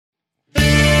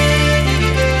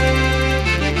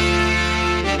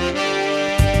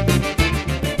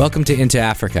Welcome to Into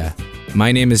Africa.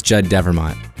 My name is Judd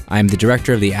Devermont. I am the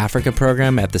director of the Africa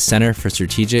program at the Center for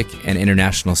Strategic and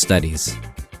International Studies.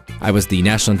 I was the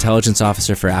National Intelligence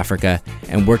Officer for Africa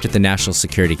and worked at the National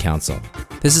Security Council.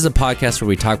 This is a podcast where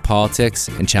we talk politics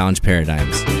and challenge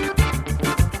paradigms.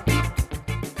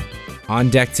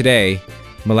 On deck today,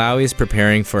 Malawi is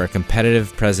preparing for a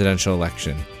competitive presidential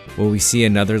election. Will we see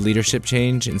another leadership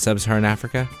change in sub-Saharan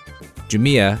Africa?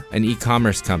 Jumia, an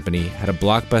e-commerce company, had a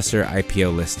blockbuster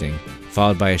IPO listing,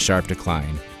 followed by a sharp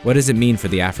decline. What does it mean for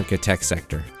the Africa tech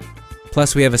sector?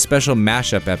 Plus, we have a special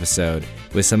mashup episode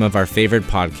with some of our favorite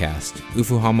podcasts,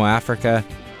 Uhafamu Africa,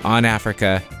 On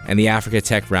Africa, and the Africa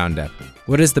Tech Roundup.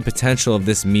 What is the potential of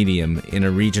this medium in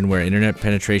a region where internet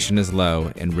penetration is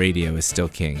low and radio is still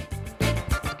king?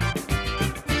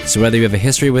 So whether you have a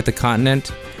history with the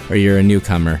continent or you're a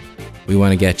newcomer, we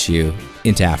want to get you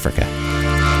into Africa.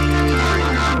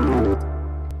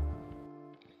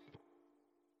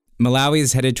 Malawi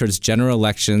is headed towards general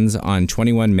elections on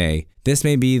 21 May. This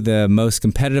may be the most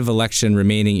competitive election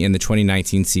remaining in the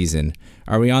 2019 season.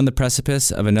 Are we on the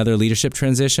precipice of another leadership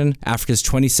transition? Africa's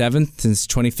 27th since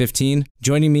 2015?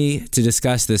 Joining me to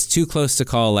discuss this too close to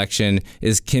call election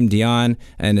is Yi Dionne,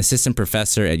 an assistant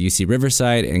professor at UC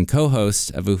Riverside and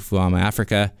co-host of Uhafamu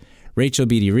Africa, Rachel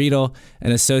Beatty Reidl,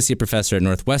 an associate professor at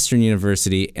Northwestern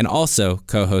University and also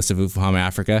co-host of Uhafamu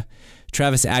Africa,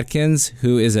 Travis Adkins,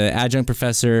 who is an adjunct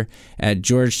professor at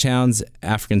Georgetown's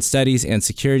African Studies and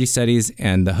Security Studies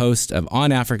and the host of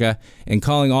On Africa, and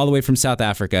calling all the way from South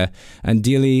Africa,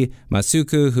 Andile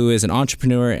Masuku, who is an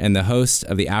entrepreneur and the host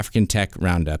of the African Tech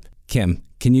Roundup. Kim,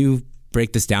 can you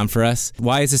break this down for us?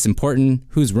 Why is this important?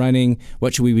 Who's running?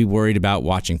 What should we be worried about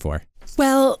watching for?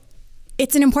 Well,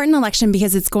 it's an important election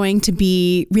because it's going to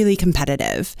be really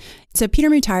competitive. So Peter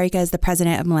Mutharika is the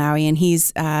president of Malawi, and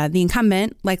he's the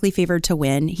incumbent, likely favored to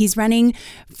win. He's running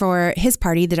for his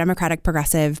party, the Democratic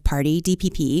Progressive Party,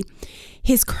 DPP.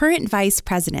 His current vice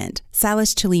president,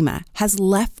 Silas Chilima, has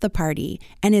left the party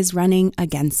and is running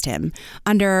against him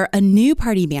under a new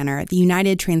party banner, the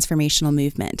United Transformational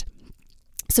Movement.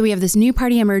 So we have this new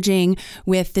party emerging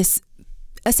with this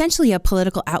essentially a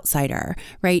political outsider,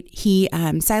 right?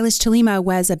 Silas Chilima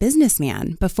was a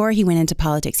businessman before he went into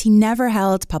politics. He never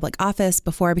held public office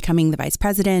before becoming the vice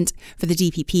president for the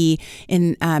DPP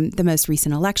in the most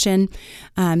recent election.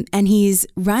 And he's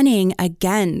running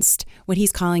against what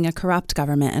he's calling a corrupt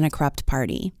government and a corrupt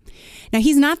party. Now,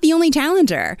 he's not the only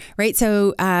challenger, right?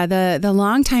 So the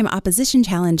longtime opposition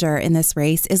challenger in this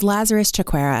race is Lazarus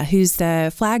Chakwera, who's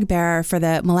the flag bearer for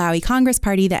the Malawi Congress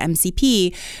Party, the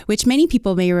MCP, which many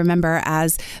people may remember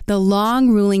as the long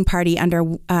ruling party under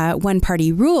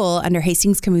one-party rule under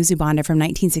Hastings Kamuzu Banda from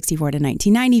 1964 to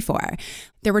 1994.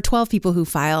 There were 12 people who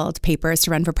filed papers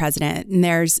to run for president, and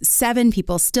there's 7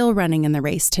 people still running in the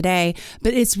race today,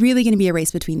 but it's really going to be a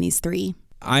race between these 3.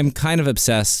 I'm kind of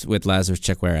obsessed with Lazarus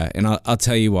Chakwera, and I'll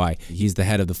tell you why. He's the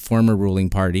head of the former ruling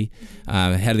party,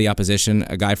 head of the opposition,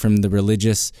 a guy from the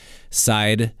religious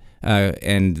side,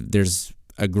 and there's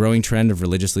a growing trend of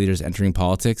religious leaders entering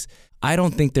politics. I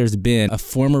don't think there's been a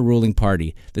former ruling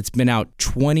party that's been out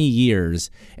 20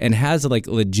 years and has a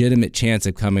legitimate chance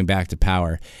of coming back to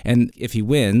power. And if he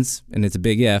wins, and it's a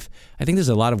big if, I think there's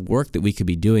a lot of work that we could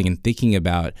be doing and thinking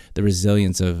about the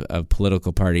resilience of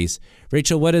political parties.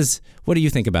 Rachel, what do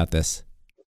you think about this?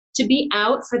 To be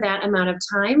out for that amount of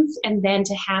time and then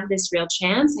to have this real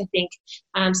chance, I think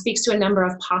speaks to a number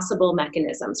of possible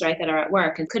mechanisms, right, that are at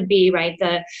work. It could be, right,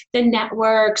 the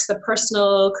networks, the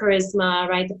personal charisma,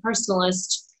 right, the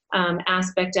personalist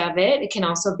aspect of it. It can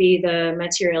also be the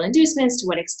material inducements. To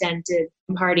what extent did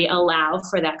the party allow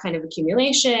for that kind of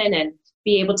accumulation and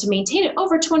be able to maintain it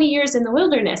over 20 years in the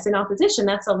wilderness in opposition?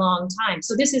 That's a long time.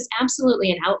 So this is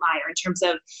absolutely an outlier in terms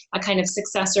of a kind of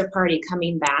successor party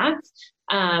coming back.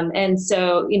 And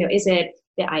so, is it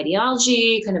the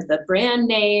ideology, kind of the brand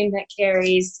name that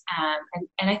carries?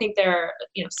 And I think there are,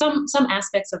 some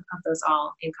aspects of those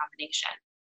all in combination.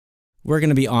 We're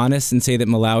going to be honest and say that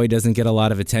Malawi doesn't get a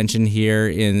lot of attention here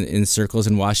in circles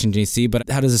in Washington, D.C., but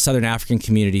how does the Southern African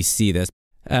community see this?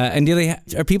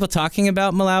 Andile, are people talking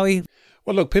about Malawi?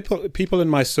 Well, look, people in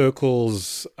my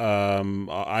circles are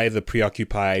either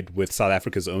preoccupied with South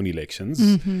Africa's own elections,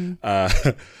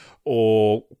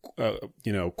 or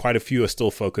quite a few are still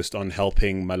focused on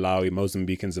helping Malawi,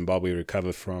 Mozambique, and Zimbabwe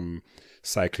recover from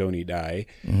Cyclone Idai.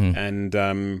 And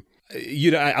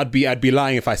I'd be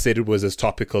lying if I said it was as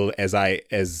topical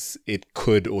as it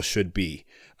could or should be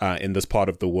in this part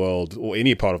of the world, or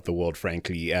any part of the world,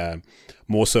 frankly.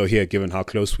 More so here, given how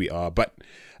close we are. But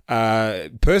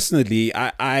personally,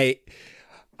 I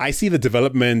see the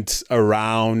development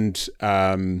around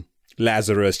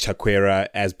Lazarus, Chakwera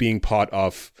as being part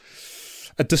of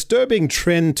a disturbing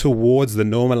trend towards the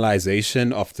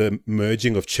normalization of the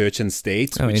merging of church and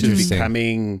state, which is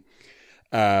becoming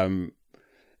an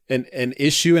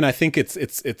issue. And I think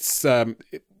it's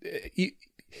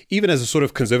even as a sort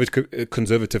of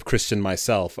conservative Christian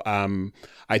myself,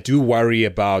 I do worry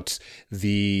about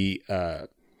the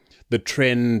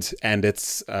trend and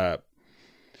its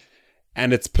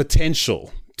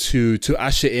potential to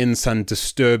usher in some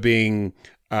disturbing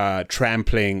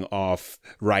trampling of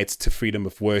rights to freedom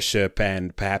of worship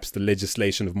and perhaps the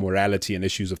legislation of morality and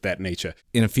issues of that nature.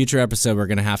 In a future episode, we're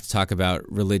going to have to talk about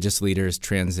religious leaders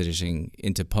transitioning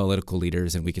into political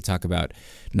leaders, and we could talk about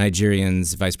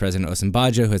Nigerian's Vice President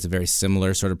Osinbajo, who has a very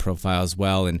similar sort of profile as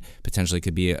well and potentially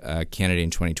could be a candidate in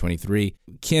 2023.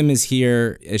 Kim is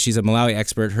here. She's a Malawi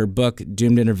expert. Her book,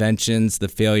 Doomed Interventions, The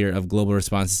Failure of Global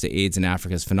Responses to AIDS in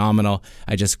Africa, is phenomenal.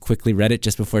 I just quickly read it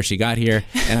just before she got here,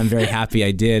 and I'm very happy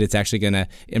I did. It's actually going to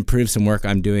improve some work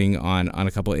I'm doing on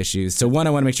a couple issues. So one,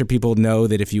 I want to make sure people know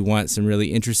that if you want some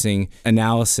really interesting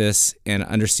analysis and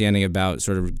understanding about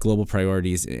sort of global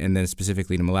priorities, and then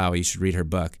specifically to Malawi, you should read her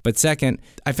book. But second,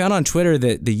 I found on Twitter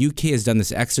that the UK has done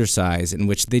this exercise in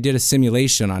which they did a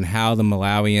simulation on how the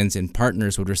Malawians and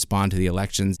partners would respond to the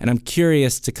elections. And I'm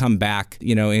curious to come back,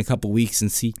 in a couple weeks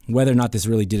and see whether or not this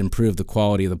really did improve the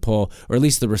quality of the poll, or at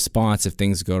least the response if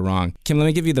things go wrong. Kim, let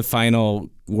me give you the final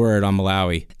word on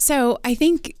Malawi. So I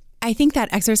think that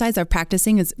exercise of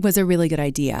practicing was a really good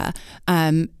idea.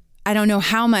 I don't know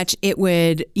how much it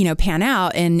would, pan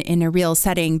out in a real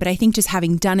setting, but I think just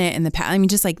having done it in the past,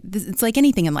 just like it's like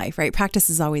anything in life, right? Practice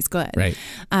is always good. Right.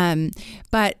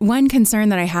 But one concern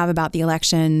that I have about the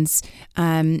elections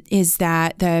is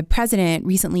that the president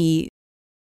recently,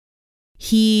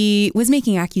 he was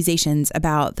making accusations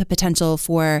about the potential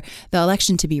for the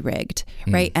election to be rigged,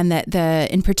 right? And that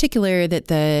in particular, that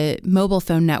the mobile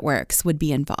phone networks would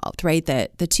be involved, right?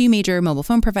 That the two major mobile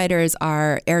phone providers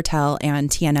are Airtel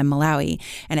and TNM Malawi.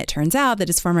 And it turns out that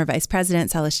his former vice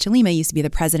president, Salish Chilima, used to be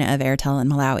the president of Airtel in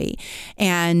Malawi.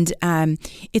 And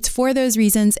it's for those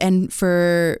reasons, and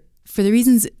for the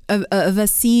reasons of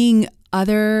us seeing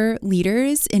other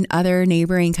leaders in other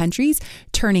neighboring countries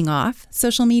turning off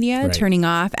social media, right, turning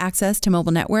off access to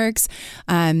mobile networks.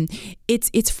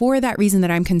 It's for that reason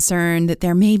that I'm concerned that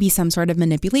there may be some sort of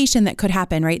manipulation that could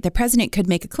happen, right? The president could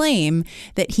make a claim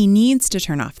that he needs to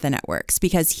turn off the networks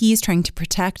because he's trying to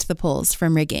protect the polls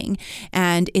from rigging.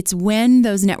 And it's when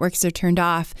those networks are turned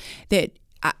off that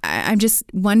I'm just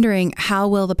wondering, how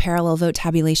will the parallel vote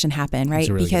tabulation happen, right? That's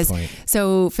a really good point.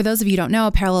 So for those of you who don't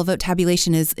know, parallel vote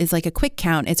tabulation is like a quick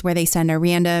count. It's where they send a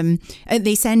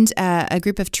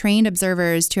group of trained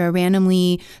observers to a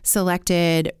randomly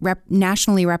selected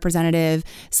nationally representative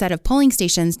set of polling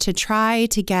stations to try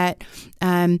to get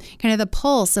kind of the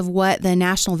pulse of what the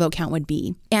national vote count would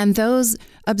be. And those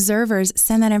observers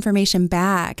send that information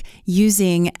back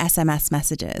using SMS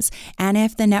messages. And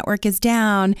if the network is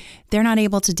down, they're not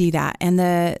able to do that. And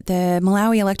the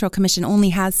Malawi Electoral Commission only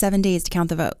has 7 days to count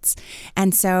the votes.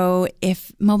 And so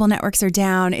if mobile networks are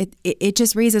down, it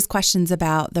just raises questions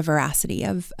about the veracity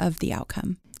of the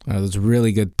outcome. Those are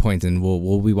really good points, and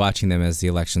we'll be watching them as the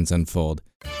elections unfold.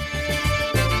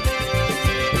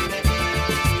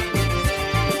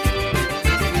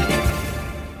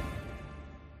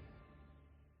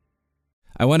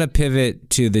 I want to pivot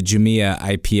to the Jumia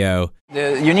IPO.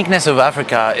 The uniqueness of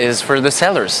Africa is for the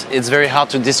sellers. It's very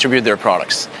hard to distribute their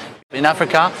products. In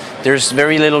Africa, there's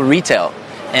very little retail,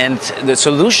 and the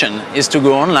solution is to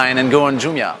go online and go on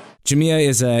Jumia. Jumia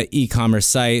is an e-commerce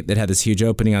site that had this huge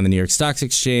opening on the New York Stock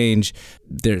Exchange.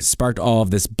 There sparked all of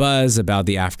this buzz about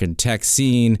the African tech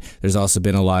scene. There's also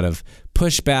been a lot of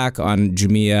pushback on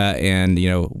Jumia and,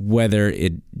 whether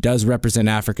it does represent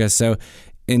Africa. So,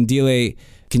 Andile,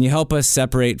 can you help us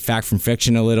separate fact from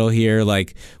fiction a little here?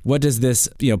 Like, what does this,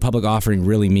 public offering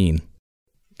really mean?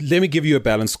 Let me give you a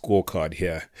balanced scorecard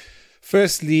here.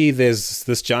 Firstly, there's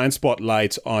this giant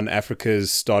spotlight on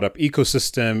Africa's startup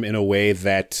ecosystem in a way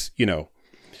that,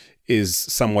 is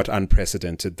somewhat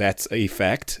unprecedented. That's a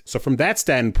fact. So from that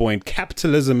standpoint,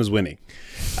 capitalism is winning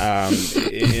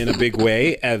in a big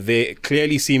way. There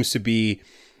clearly seems to be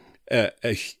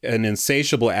an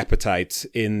insatiable appetite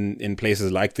in places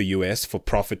like the US for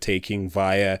profit taking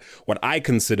via what I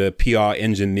consider PR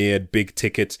engineered big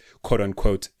ticket, quote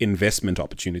unquote, investment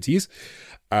opportunities.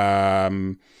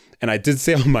 And I did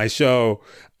say on my show,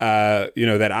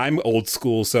 that I'm old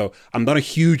school, so I'm not a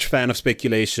huge fan of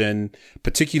speculation,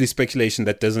 particularly speculation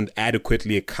that doesn't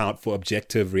adequately account for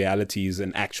objective realities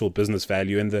and actual business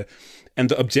value. And the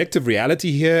objective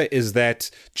reality here is that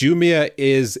Jumia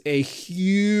is a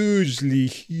hugely,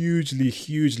 hugely,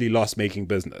 hugely loss-making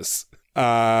business.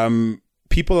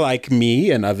 People like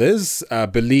me and others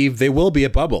believe there will be a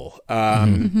bubble.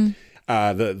 The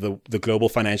global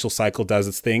financial cycle does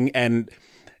its thing, and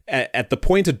at the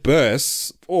point it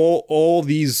bursts, all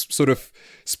these sort of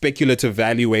speculative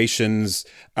valuations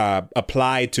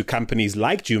applied to companies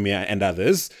like Jumia and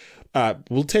others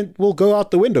will go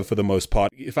out the window for the most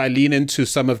part. If I lean into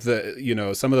some of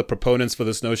the proponents for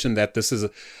this notion that this is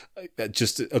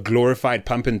just a glorified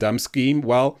pump and dump scheme,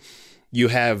 well, you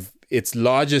have its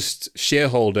largest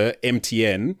shareholder,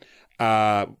 MTN,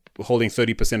 holding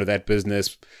 30% of that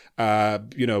business,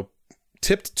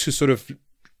 tipped to sort of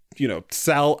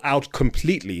sell out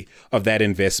completely of that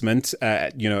investment,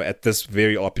 at this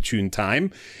very opportune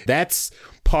time. That's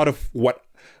part of what,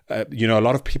 a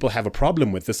lot of people have a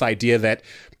problem with, this idea that,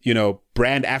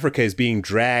 brand Africa is being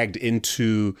dragged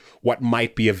into what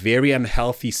might be a very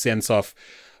unhealthy sense of,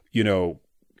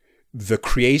 the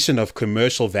creation of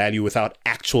commercial value without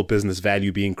actual business value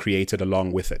being created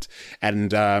along with it.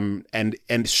 And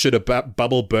should a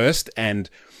bubble burst and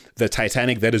the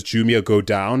Titanic that is Jumia go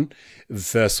down,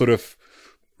 the sort of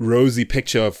rosy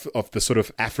picture of the sort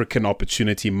of African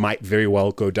opportunity might very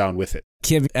well go down with it.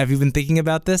 Kim, have you been thinking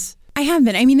about this? I have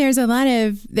been. I mean, I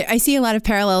see a lot of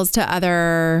parallels to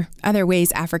other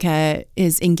ways Africa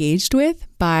is engaged with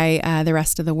by the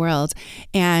rest of the world.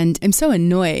 And I'm so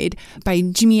annoyed by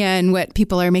Jumia and what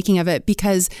people are making of it,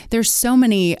 because there's so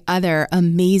many other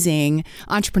amazing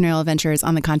entrepreneurial ventures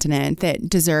on the continent that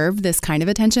deserve this kind of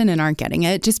attention and aren't getting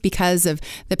it just because of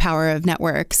the power of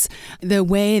networks, the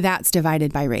way that's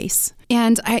divided by race.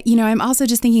 And I'm also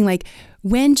just thinking, like,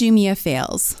 when Jumia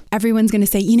fails, everyone's going to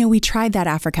say, we tried that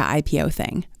Africa IPO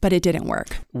thing, but it didn't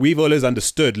work. We've always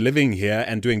understood, living here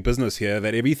and doing business here,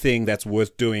 that everything that's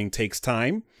worth doing takes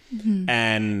time. Mm-hmm.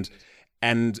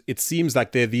 And it seems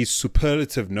like there are these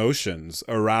superlative notions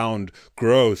around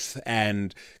growth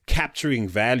and capturing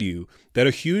value that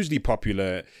are hugely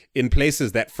popular in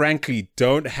places that frankly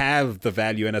don't have the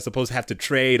value and I suppose have to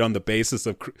trade on the basis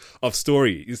of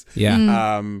stories. Yeah.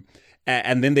 Mm-hmm.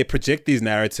 And then they project these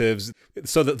narratives.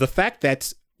 So the fact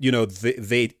that,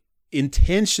 they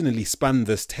intentionally spun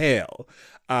this tale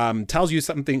tells you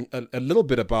something a little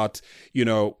bit about,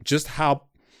 just how,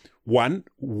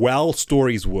 well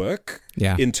stories work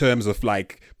in terms of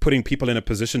like putting people in a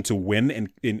position to win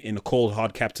in cold,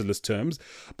 hard capitalist terms,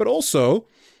 but also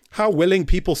how willing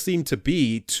people seem to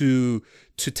be to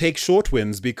take short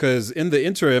wins, because in the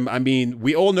interim, I mean,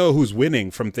 we all know who's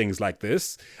winning from things like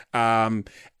this, and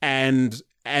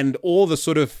all the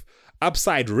sort of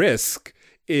upside risk,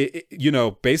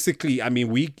 basically, I mean,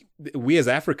 we as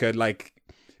Africa, like,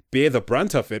 bear the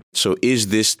brunt of it. So is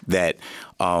this that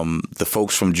the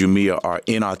folks from Jumia are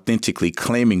inauthentically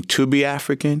claiming to be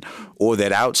African, or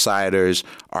that outsiders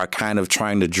are kind of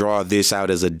trying to draw this out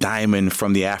as a diamond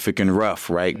from the African rough,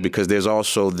 right? Because there's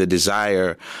also the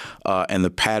desire and the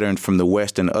pattern from the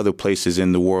West and other places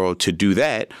in the world to do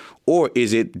that. Or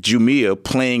is it Jumia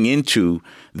playing into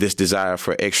this desire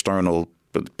for external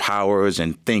powers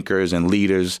and thinkers and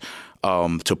leaders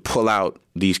to pull out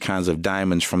these kinds of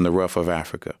diamonds from the rough of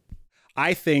Africa?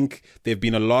 I think there have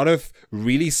been a lot of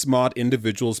really smart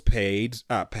individuals paid,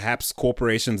 perhaps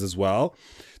corporations as well,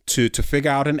 to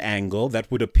figure out an angle that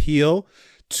would appeal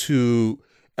to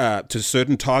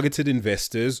certain targeted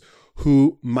investors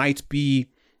who might be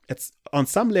on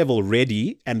some level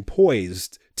ready and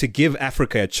poised to give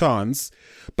Africa a chance,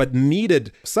 but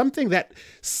needed something that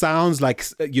sounds like,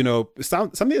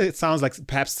 something that sounds like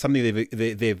perhaps something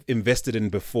they've invested in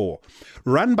before,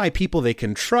 run by people they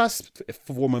can trust,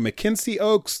 former McKinsey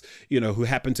Oaks, who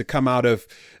happen to come out of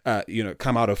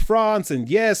France, and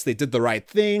yes, they did the right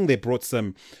thing. They brought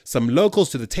some locals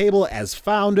to the table as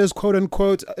founders, quote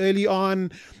unquote, early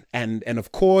on. And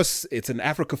of course, it's an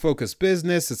Africa-focused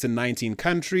business. It's in 19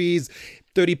 countries.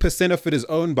 30% of it is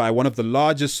owned by one of the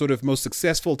largest, sort of most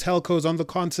successful telcos on the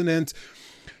continent.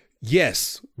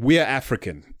 Yes, we are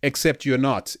African, except you're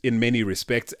not in many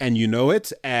respects, and you know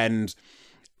it. And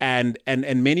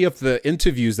many of the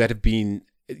interviews that have been,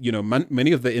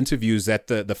 many of the interviews that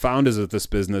the founders of this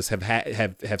business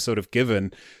have sort of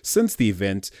given since the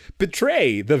event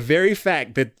betray the very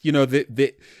fact that,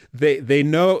 they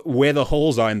know where the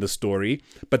holes are in the story,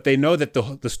 but they know that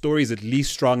the story is at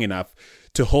least strong enough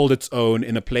to hold its own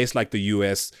in a place like the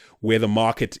US, where the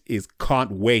market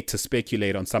can't wait to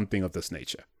speculate on something of this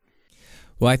nature?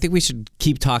 Well, I think we should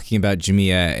keep talking about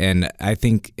Jumia, and I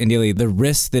think, Andile, the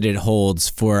risk that it holds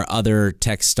for other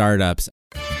tech startups.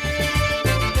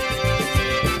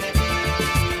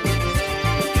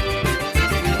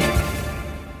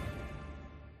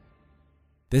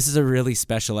 This is a really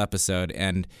special episode,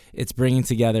 and it's bringing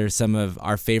together some of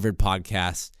our favorite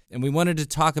podcasts. And we wanted to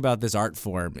talk about this art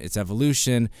form, its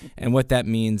evolution, and what that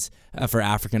means for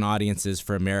African audiences,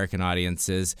 for American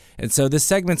audiences. And so this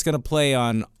segment's going to play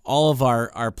on all of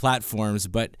our platforms,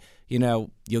 but,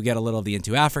 you'll get a little of the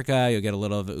Into Africa, you'll get a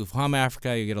little of the Uhafamu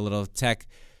Africa, you'll get a little of Tech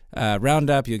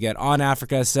Roundup, you'll get On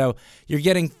Africa. So you're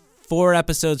getting 4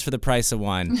 episodes for the price of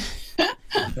 1.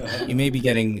 You may be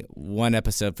getting 1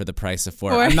 episode for the price of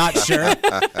 4. I'm not sure.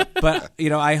 But,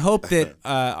 I hope that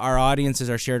our audiences,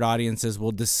 our shared audiences,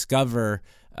 will discover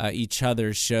each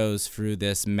other's shows through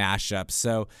this mashup.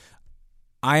 So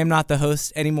I am not the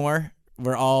host anymore.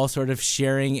 We're all sort of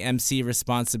sharing MC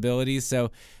responsibilities.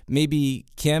 So maybe,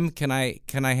 Kim, can I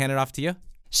hand it off to you?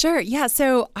 Sure. Yeah.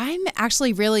 So I'm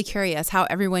actually really curious how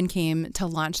everyone came to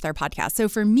launch their podcast. So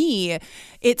for me,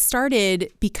 it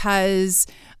started because,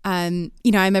 I'm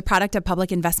a product of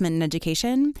public investment in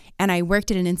education, and I worked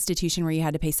at an institution where you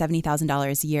had to pay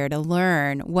 $70,000 a year to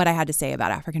learn what I had to say about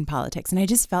African politics. And I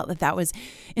just felt that was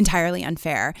entirely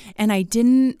unfair. And I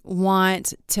didn't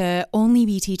want to only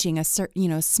be teaching a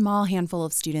certain, small handful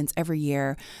of students every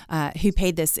year who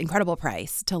paid this incredible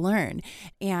price to learn.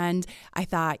 And I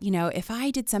thought, if I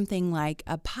did something like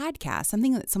a podcast,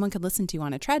 something that someone could listen to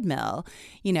on a treadmill,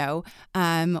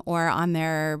 or on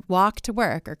their walk to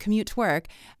work or commute to work,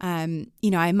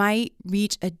 I might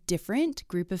reach a different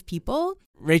group of people.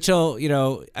 Rachel,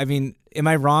 am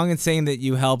I wrong in saying that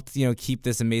you helped, keep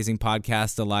this amazing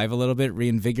podcast alive a little bit,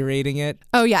 reinvigorating it?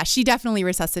 Oh, yeah, she definitely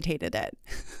resuscitated it.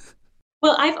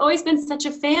 Well, I've always been such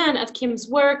a fan of Kim's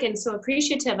work and so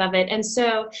appreciative of it. And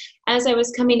so as I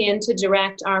was coming in to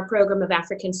direct our program of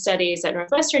African Studies at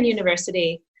Northwestern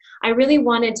University, I really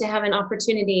wanted to have an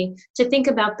opportunity to think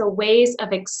about the ways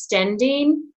of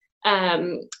extending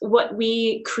what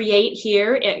we create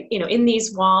here, in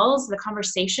these walls, the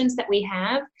conversations that we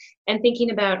have, and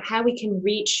thinking about how we can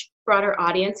reach broader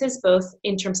audiences, both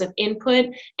in terms of input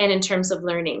and in terms of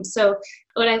learning. So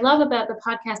what I love about the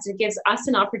podcast, it gives us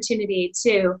an opportunity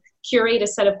to curate a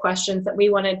set of questions that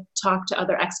we want to talk to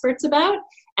other experts about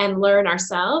and learn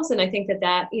ourselves. And I think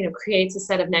that creates a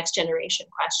set of next generation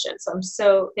questions. So I'm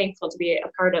so thankful to be a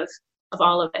part of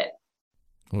all of it.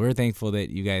 We're thankful that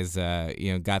you guys,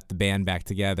 got the band back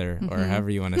together, or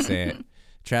however you want to say it.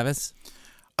 Travis?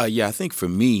 Yeah, I think for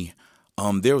me,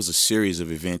 there was a series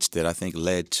of events that I think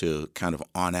led to kind of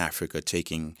On Africa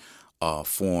taking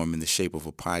form in the shape of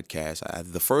a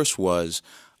podcast. The first was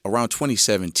around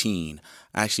 2017.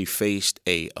 I actually faced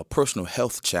a personal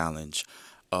health challenge,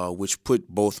 which put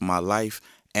both my life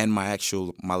and my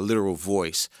literal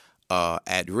voice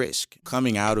at risk.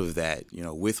 Coming out of that,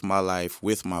 with my life,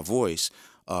 with my voice,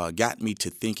 got me to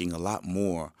thinking a lot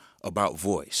more about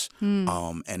voice,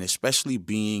 and especially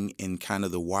being in kind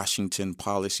of the Washington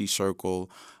policy circle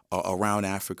around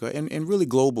Africa and really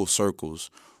global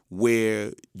circles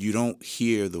where you don't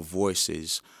hear the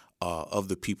voices of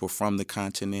the people from the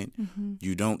continent.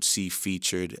 You don't see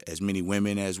featured as many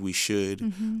women as we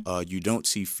should. You don't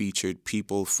see featured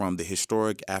people from the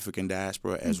historic African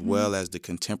diaspora as well as the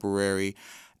contemporary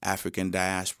African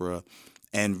diaspora.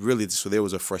 And really, so there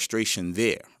was a frustration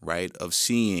there, right, of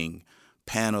seeing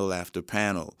panel after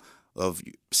panel of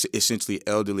essentially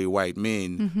elderly white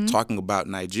men talking about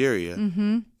Nigeria,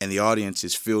 and the audience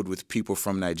is filled with people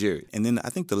from Nigeria. And then I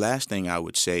think the last thing I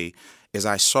would say is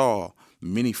I saw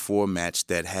many formats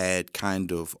that had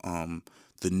kind of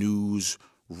the news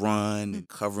run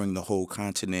covering the whole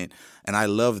continent. And I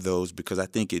love those because I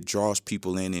think it draws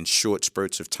people in short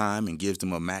spurts of time and gives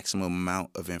them a maximum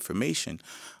amount of information.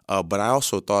 But I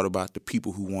also thought about the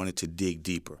people who wanted to dig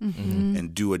deeper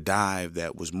and do a dive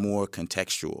that was more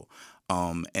contextual.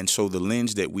 And so the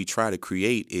lens that we try to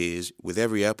create is, with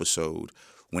every episode,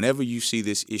 whenever you see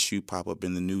this issue pop up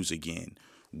in the news again,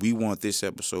 we want this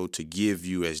episode to give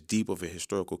you as deep of a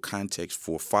historical context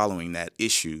for following that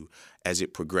issue as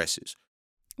it progresses.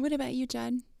 What about you,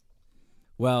 Judd?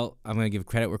 Well, I'm going to give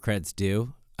credit where credit's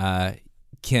due.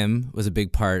 Kim was a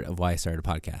big part of why I started a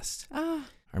podcast.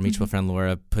 Our mutual friend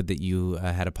Laura put that you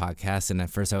had a podcast, and at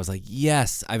first I was like,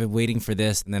 yes, I've been waiting for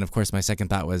this. And then, of course, my second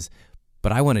thought was,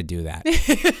 but I want to do that,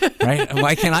 right?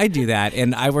 Why can't I do that?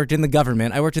 And I worked in the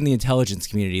government. I worked in the intelligence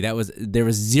community. There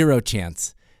was zero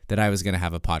chance that I was going to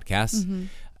have a podcast.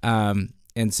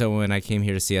 And so when I came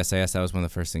here to CSIS, that was one of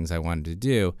the first things I wanted to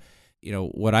do.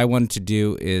 What I wanted to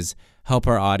do is help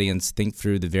our audience think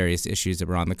through the various issues that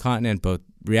were on the continent, both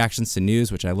reactions to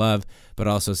news, which I love, but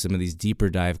also some of these deeper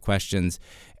dive questions,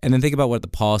 and then think about what the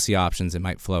policy options that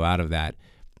might flow out of that.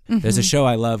 Mm-hmm. There's a show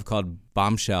I love called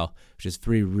Bombshell, which is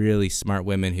 3 really smart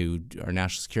women who are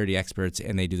national security experts,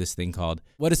 and they do this thing called,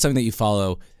 what is something that you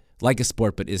follow like a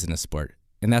sport but isn't a sport?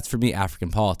 And that's, for me, African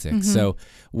politics. Mm-hmm. So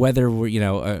whether we're,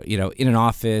 in an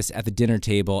office, at the dinner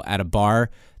table, at a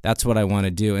bar, that's what I want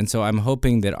to do. And so I'm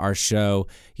hoping that our show,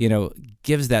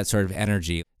 gives that sort of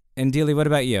energy. And Andile, what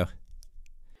about you?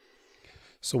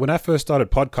 So when I first started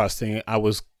podcasting, I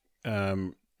was,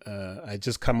 I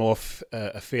just come off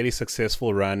a fairly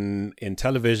successful run in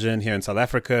television here in South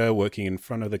Africa, working in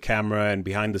front of the camera and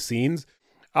behind the scenes.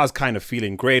 I was kind of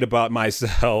feeling great about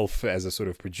myself as a sort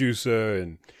of producer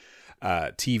and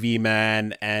TV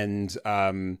man, and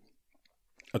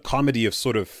a comedy of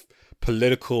sort of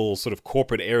political sort of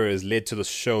corporate errors led to the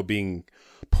show being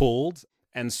pulled.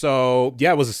 And so,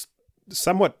 it was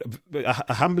somewhat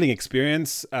a humbling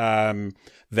experience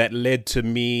that led to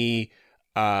me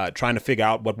trying to figure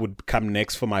out what would come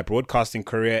next for my broadcasting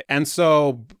career. And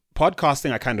so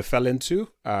podcasting I kind of fell into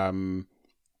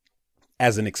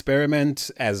as an experiment,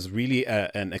 as really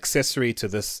an accessory to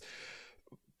this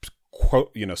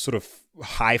sort of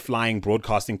high-flying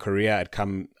broadcasting career I'd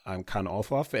come kind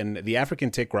of off. And the African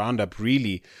Tech Roundup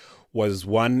really was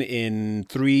one in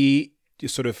 3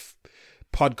 sort of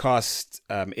podcast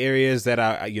areas that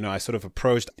I sort of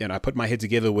approached. I put my head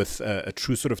together with a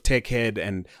true sort of tech head,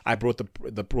 and I brought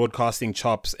the broadcasting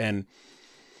chops. And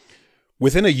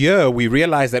within a year, we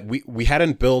realized that we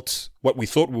hadn't built what we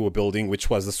thought we were building, which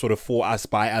was the sort of for us,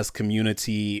 by us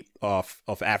community of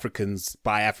Africans,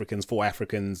 by Africans, for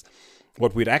Africans.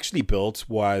 What we'd actually built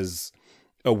was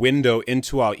a window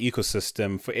into our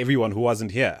ecosystem for everyone who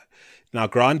wasn't here. Now,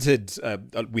 granted,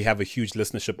 we have a huge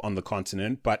listenership on the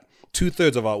continent, but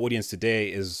 2/3 of our audience today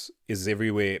is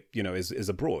everywhere, is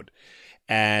abroad.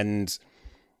 And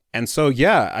so,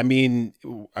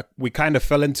 we kind of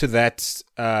fell into that,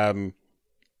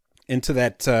 into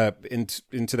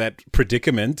that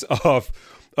predicament of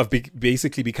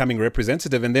basically becoming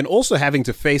representative, and then also having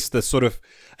to face the sort of,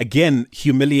 again,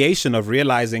 humiliation of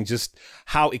realizing just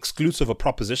how exclusive a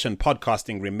proposition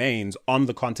podcasting remains on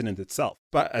the continent itself.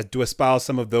 But to espouse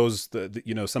some of those,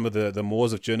 some of the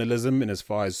mores of journalism, in as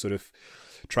far as sort of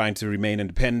trying to remain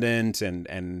independent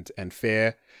and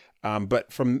fair,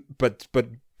 but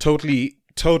totally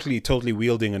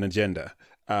wielding an agenda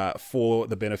for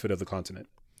the benefit of the continent.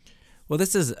 Well,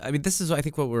 this is I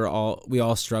think what we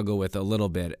all struggle with a little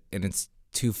bit, and it's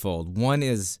twofold. One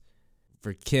is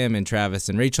for Kim and Travis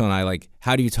and Rachel and I, like,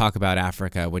 how do you talk about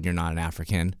Africa when you're not an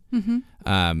African? Mm-hmm.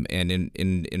 And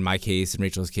in my case, in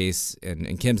Rachel's case,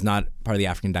 and Kim's not part of the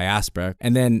African diaspora.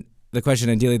 And then the question,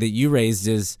 Andile, that you raised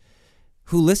is,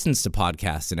 who listens to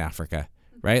podcasts in Africa,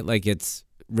 right? Like,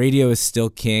 radio is still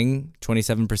king,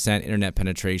 27% internet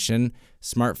penetration.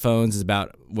 Smartphones is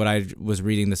about, what I was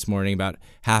reading this morning, about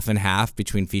half and half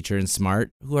between feature and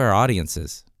smart. Who are our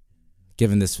audiences,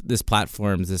 given this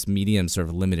platform's, this medium sort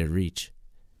of limited reach?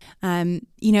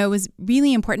 It was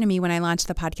really important to me when I launched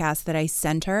the podcast that I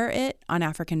center it on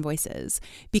African voices,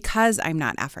 because I'm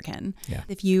not African. Yeah.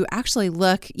 If you actually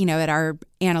look, at our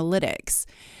analytics,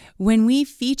 when we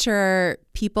feature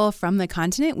people from the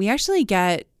continent, we actually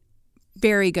get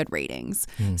very good ratings.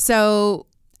 So,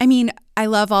 I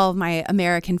love all of my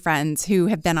American friends who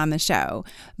have been on the show,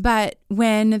 but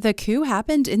when the coup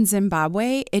happened in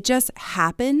Zimbabwe, it just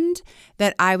happened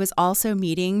that I was also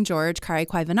meeting George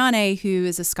Karikwaivanane, who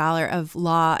is a scholar of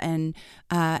law and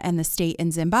the state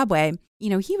in Zimbabwe.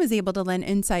 He was able to lend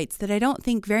insights that I don't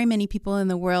think very many people in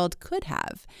the world could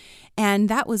have. And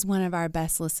that was one of our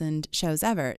best listened shows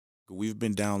ever. We've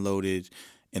been downloaded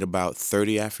in about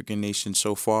 30 African nations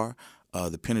so far.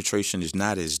 The penetration is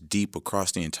not as deep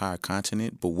across the entire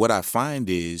continent, but what I find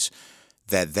is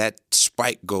that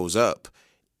spike goes up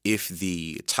if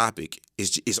the topic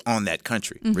is on that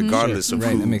country, regardless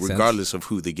of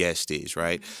who the guest is,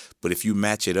 right? But if you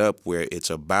match it up where it's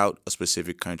about a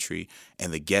specific country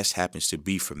and the guest happens to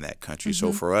be from that country.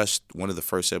 So for us, one of the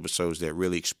first episodes that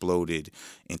really exploded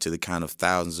into the kind of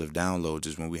thousands of downloads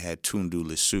is when we had Tundu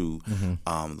Lissu,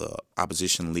 the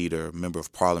opposition leader, member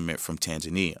of parliament from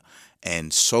Tanzania.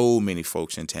 And so many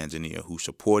folks in Tanzania who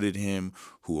supported him,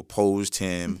 who opposed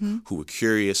him, who were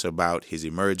curious about his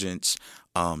emergence,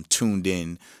 tuned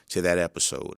in to that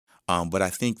episode. But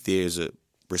I think there's a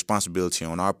responsibility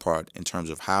on our part in terms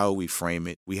of how we frame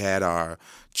it. We had our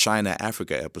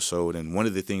China-Africa episode, and one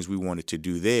of the things we wanted to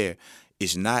do there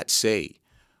is not say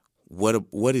what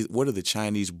are the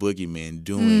Chinese boogeymen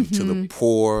doing to the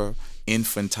poor,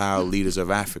 infantile leaders of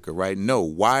Africa, right? No,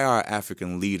 why are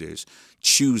African leaders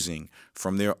choosing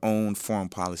from their own foreign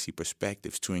policy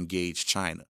perspectives to engage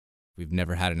China? We've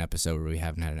never had an episode where we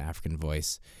haven't had an African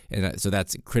voice. And so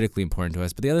that's critically important to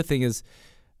us. But the other thing is,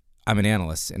 I'm an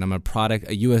analyst, and I'm a product,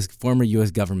 former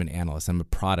U.S. government analyst. I'm a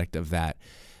product of that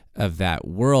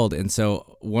world. And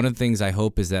so one of the things I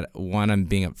hope is that, one, I'm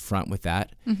being upfront with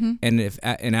that.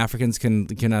 And Africans can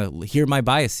hear my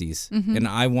biases. And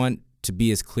I want to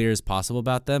be as clear as possible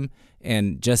about them.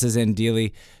 And just as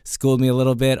Andile schooled me a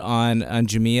little bit on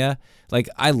Jumia, like,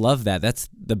 I love that. That's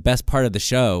the best part of the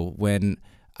show, when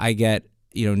I get,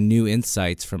 new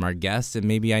insights from our guests, and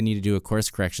maybe I need to do a course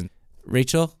correction.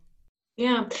 Rachel?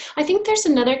 Yeah, I think there's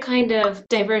another kind of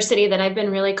diversity that I've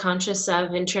been really conscious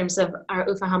of in terms of our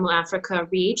Uhafamu Africa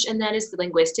reach, and that is the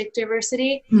linguistic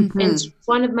diversity. And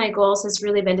one of my goals has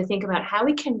really been to think about how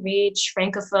we can reach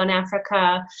Francophone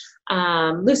Africa,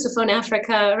 Lusophone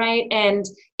Africa, right? And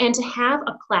to have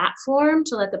a platform,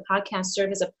 to let the podcast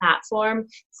serve as a platform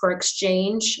for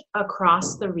exchange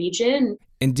across the region.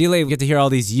 And Andile, we get to hear all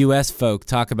these U.S. folk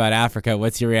talk about Africa.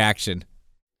 What's your reaction?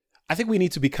 I think we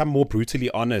need to become more brutally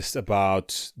honest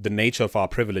about the nature of our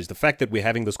privilege. The fact that we're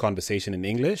having this conversation in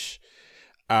English,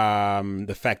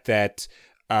 the fact that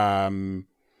I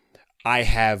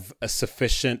have a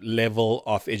sufficient level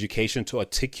of education to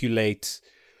articulate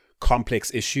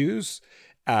complex issues.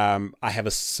 I have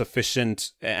a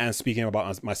sufficient, and speaking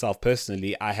about myself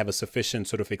personally, I have a sufficient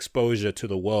sort of exposure to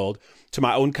the world, to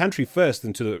my own country first,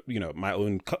 and to my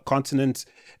own continent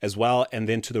as well, and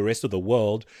then to the rest of the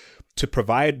world, to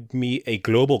provide me a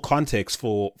global context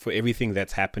for everything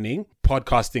that's happening.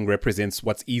 Podcasting represents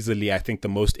what's easily, I think, the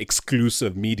most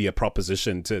exclusive media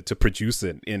proposition to produce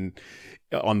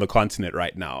on the continent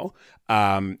right now.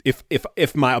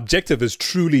 If my objective is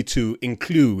truly to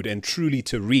include and truly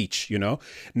to reach,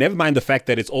 never mind the fact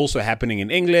that it's also happening in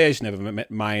English, never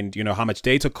mind, how much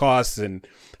data costs and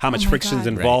how much friction's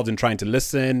involved in trying to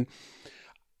listen.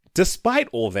 Despite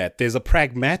all that, there's a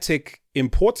pragmatic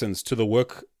importance to the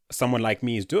work someone like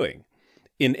me is doing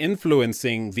in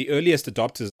influencing the earliest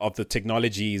adopters of the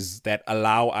technologies that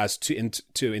allow us to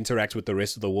interact with the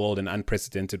rest of the world in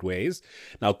unprecedented ways.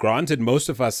 Now, granted, most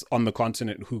of us on the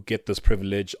continent who get this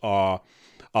privilege are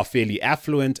fairly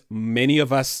affluent. Many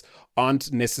of us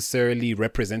aren't necessarily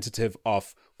representative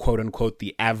of, quote unquote,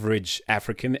 the average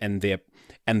African and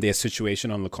their situation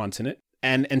on the continent.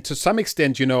 And to some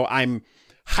extent, I'm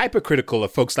hypercritical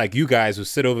of folks like you guys who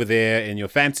sit over there in your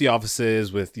fancy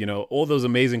offices with, all those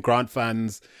amazing grant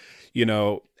funds,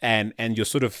 and you're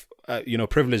sort of,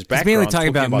 privileged background. He's mainly talking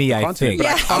about me, I think.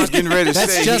 Yeah. I was getting ready to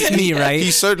say. That's just me, right?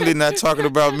 He's certainly not talking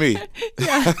about me.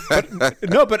 Yeah.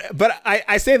 But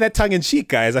I say that tongue in cheek,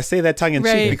 guys. I say that tongue in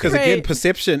cheek because, again,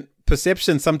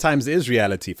 perception sometimes is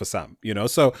reality for some,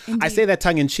 So indeed. I say that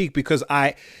tongue in cheek because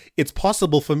it's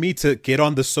possible for me to get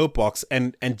on the soapbox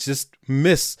and just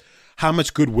miss how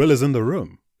much goodwill is in the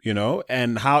room,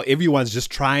 and how everyone's just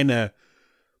trying to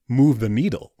move the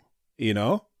needle,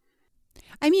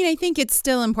 I mean, I think it's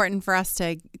still important for us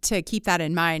to keep that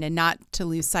in mind and not to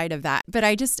lose sight of that. But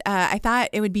I thought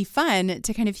it would be fun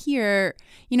to kind of hear,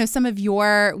 some of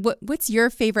what's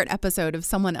your favorite episode of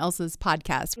someone else's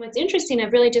podcast? What's interesting,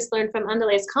 I've really just learned from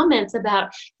Andile's comments about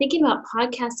thinking about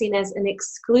podcasting as an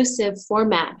exclusive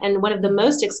format, and one of the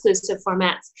most exclusive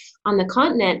formats on the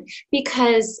continent,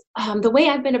 because the way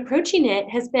I've been approaching it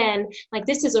has been like,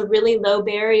 this is a really low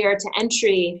barrier to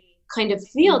entry kind of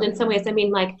field in some ways. I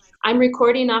mean, like, I'm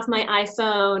recording off my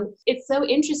iPhone. It's so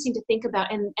interesting to think about.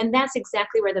 And that's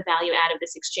exactly where the value add of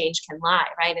this exchange can lie,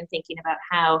 right? And thinking about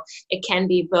how it can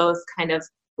be both kind of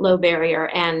low barrier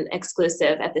and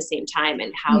exclusive at the same time,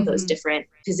 and how those different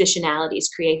positionalities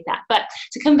create that. But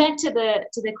to come back to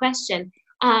the question,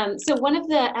 so one of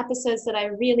the episodes that I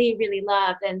really, really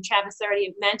loved, and Travis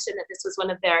already mentioned that this was one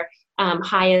of their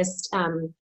highest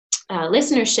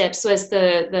listenerships, was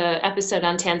the episode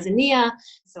on Tanzania.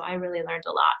 So I really learned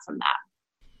a lot from that.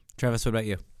 Travis, what about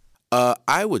you?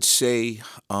 I would say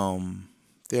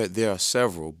there are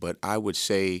several, but I would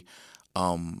say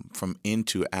from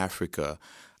Into Africa,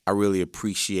 I really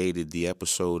appreciated the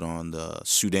episode on the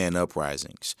Sudan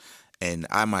uprisings. And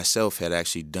I myself had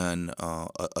actually done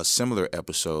a similar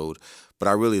episode, but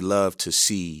I really love to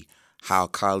see how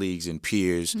colleagues and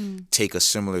peers take a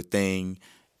similar thing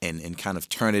and kind of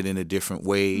turn it in a different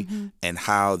way, and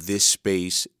how this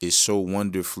space is so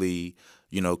wonderfully,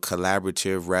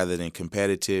 collaborative rather than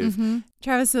competitive.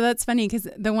 Travis, so that's funny because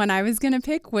the one I was going to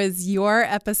pick was your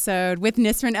episode with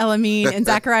Nisrin El-Amin and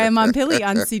Zachariah Mompili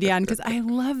on CDN, because I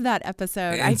love that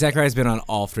episode. And Zachariah's been on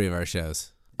all three of our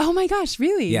shows. Oh my gosh,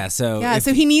 really? Yeah, so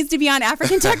so he needs to be on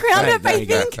African Tech Roundup, I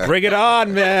think. Bring it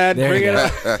on, man. Bring it on.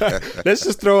 Let's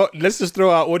just throw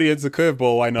our audience a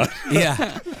curveball. Why not?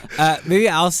 Yeah. Maybe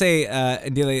I'll say,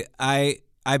 Andile,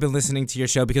 I've been listening to your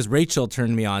show because Rachel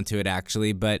turned me on to it,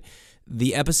 actually, but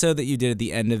the episode that you did at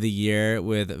the end of the year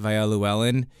with Viola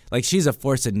Llewellyn, like, she's a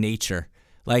force of nature.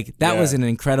 Like, that was an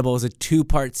incredible, it was a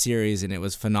 2-part series, and it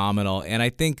was phenomenal. And I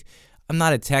think, I'm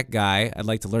not a tech guy, I'd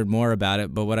like to learn more about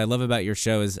it, but what I love about your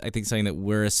show is, I think, something that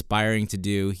we're aspiring to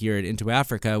do here at Into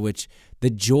Africa, which the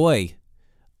joy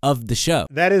of the show.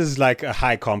 That is like a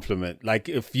high compliment. Like,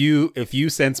 if you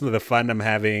sense some of the fun I'm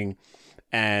having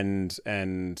and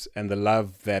the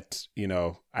love that, you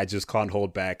know, I just can't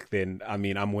hold back, then, I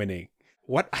mean, I'm winning.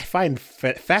 What I find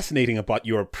fascinating about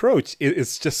your approach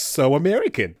is just so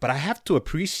American. But I have to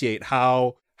appreciate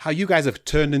how you guys have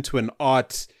turned into an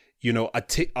art, you know,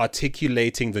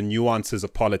 articulating the nuances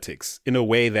of politics in a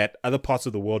way that other parts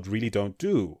of the world really don't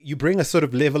do. You bring a sort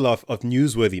of level of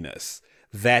newsworthiness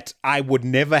that I would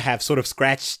never have sort of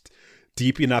scratched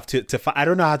deep enough to I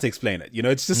don't know how to explain it. You know,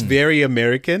 it's just very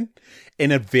American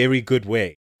in a very good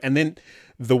way. And then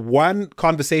the one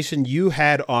conversation you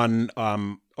had on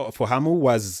Uhafamu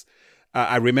was,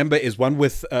 I remember, is one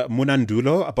with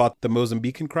Munandulo about the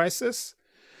Mozambican crisis.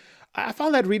 I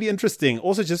found that really interesting.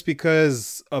 Also, just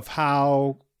because of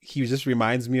how he just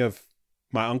reminds me of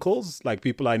my uncles, like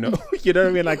people I know. You know what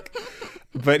I mean? Like,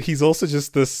 but he's also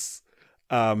just this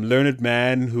learned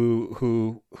man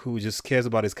who just cares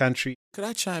about his country. Could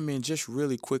I chime in just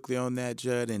really quickly on that,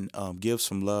 Judd, and give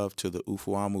some love to the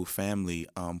Uhafamu family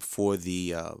for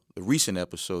the recent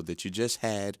episode that you just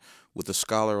had with a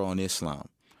scholar on Islam.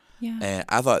 Yeah. And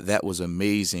I thought that was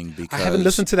amazing because I haven't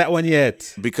listened to that one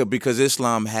yet. Because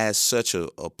Islam has such a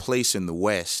place in the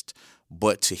West,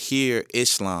 but to hear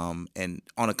Islam and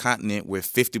on a continent where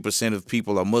 50% of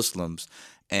people are Muslims,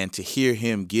 and to hear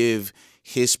him give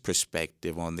his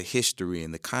perspective on the history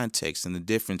and the context and the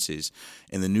differences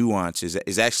and the nuances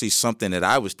is actually something that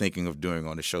I was thinking of doing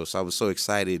on the show. So I was so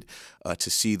excited to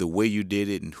see the way you did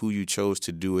it and who you chose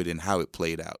to do it and how it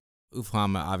played out.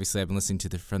 Uhafamu, obviously, I've been listening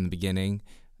to from the beginning.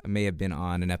 I may have been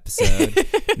on an episode.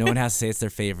 No one has to say it's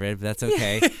their favorite, but that's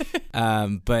okay.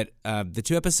 But the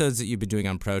 2 episodes that you've been doing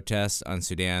on protests on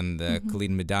Sudan, the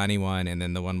Khalid Madani one and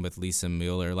then the one with Lisa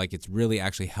Mueller, like, it's really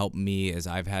actually helped me as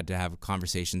I've had to have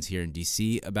conversations here in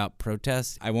D.C. about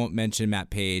protests. I won't mention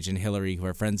Matt Page and Hillary, who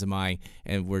are friends of mine,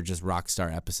 and we're just rock star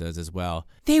episodes as well.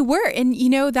 They were. And, you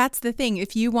know, that's the thing.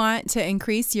 If you want to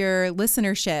increase your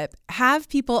listenership, have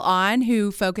people on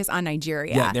who focus on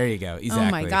Nigeria. Yeah, there you go. Exactly.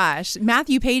 Oh, my gosh.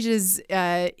 Matthew Page's his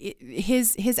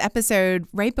episode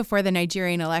right before the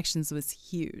Nigerian elections was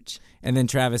huge. And then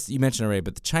Travis, you mentioned already,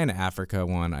 but the China-Africa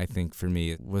one, I think for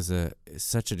me was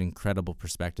such an incredible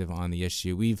perspective on the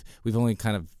issue. We've only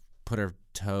kind of put our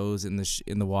toes in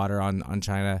the water on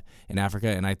China and Africa,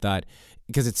 and I thought,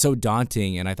 because it's so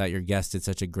daunting, and I thought your guest did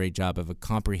such a great job of a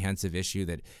comprehensive issue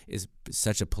that is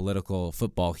such a political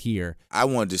football here. I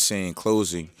wanted to say in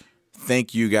closing,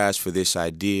 thank you guys for this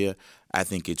idea. I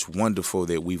think it's wonderful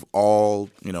that we've all,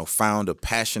 you know, found a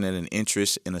passion and an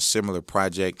interest in a similar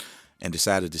project and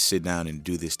decided to sit down and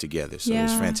do this together. So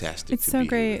it's fantastic it's to so be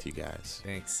great. here with you guys.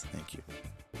 Thanks. Thank you.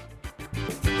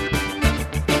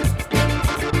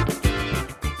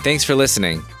 Thanks for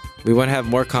listening. We want to have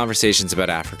more conversations about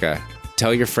Africa.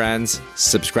 Tell your friends,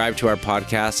 subscribe to our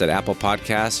podcast at Apple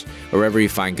Podcasts or wherever you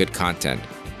find good content.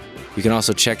 You can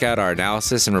also check out our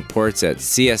analysis and reports at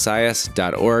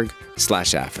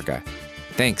csis.org/Africa.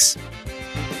 Thanks.